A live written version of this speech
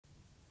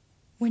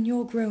When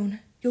you're grown,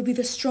 you'll be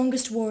the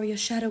strongest warrior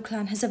Shadow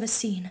Clan has ever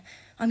seen.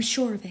 I'm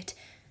sure of it.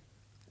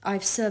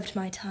 I've served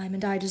my time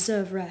and I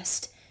deserve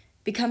rest.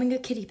 Becoming a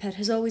kitty pet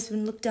has always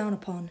been looked down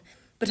upon,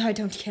 but I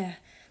don't care.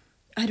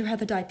 I'd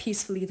rather die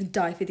peacefully than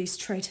die for these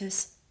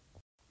traitors.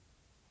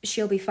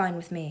 She'll be fine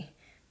with me.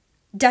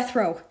 Death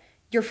Row,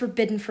 you're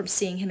forbidden from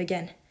seeing him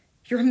again.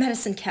 You're a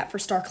medicine cat for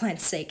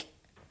StarClan's sake.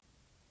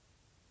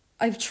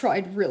 I've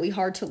tried really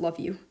hard to love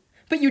you,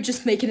 but you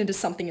just make it into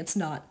something it's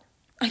not.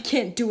 I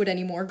can't do it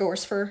anymore,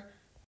 Gorsfur.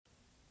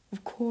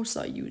 Of course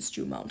I used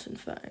you, Mountain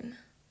Fang.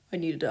 I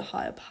needed a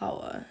higher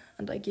power,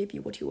 and I gave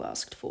you what you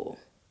asked for.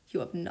 You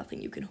have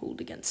nothing you can hold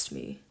against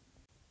me.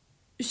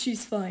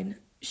 She's fine.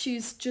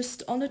 She's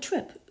just on a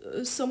trip,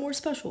 somewhere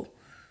special.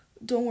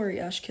 Don't worry,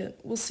 Ashkit.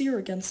 We'll see her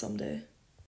again someday.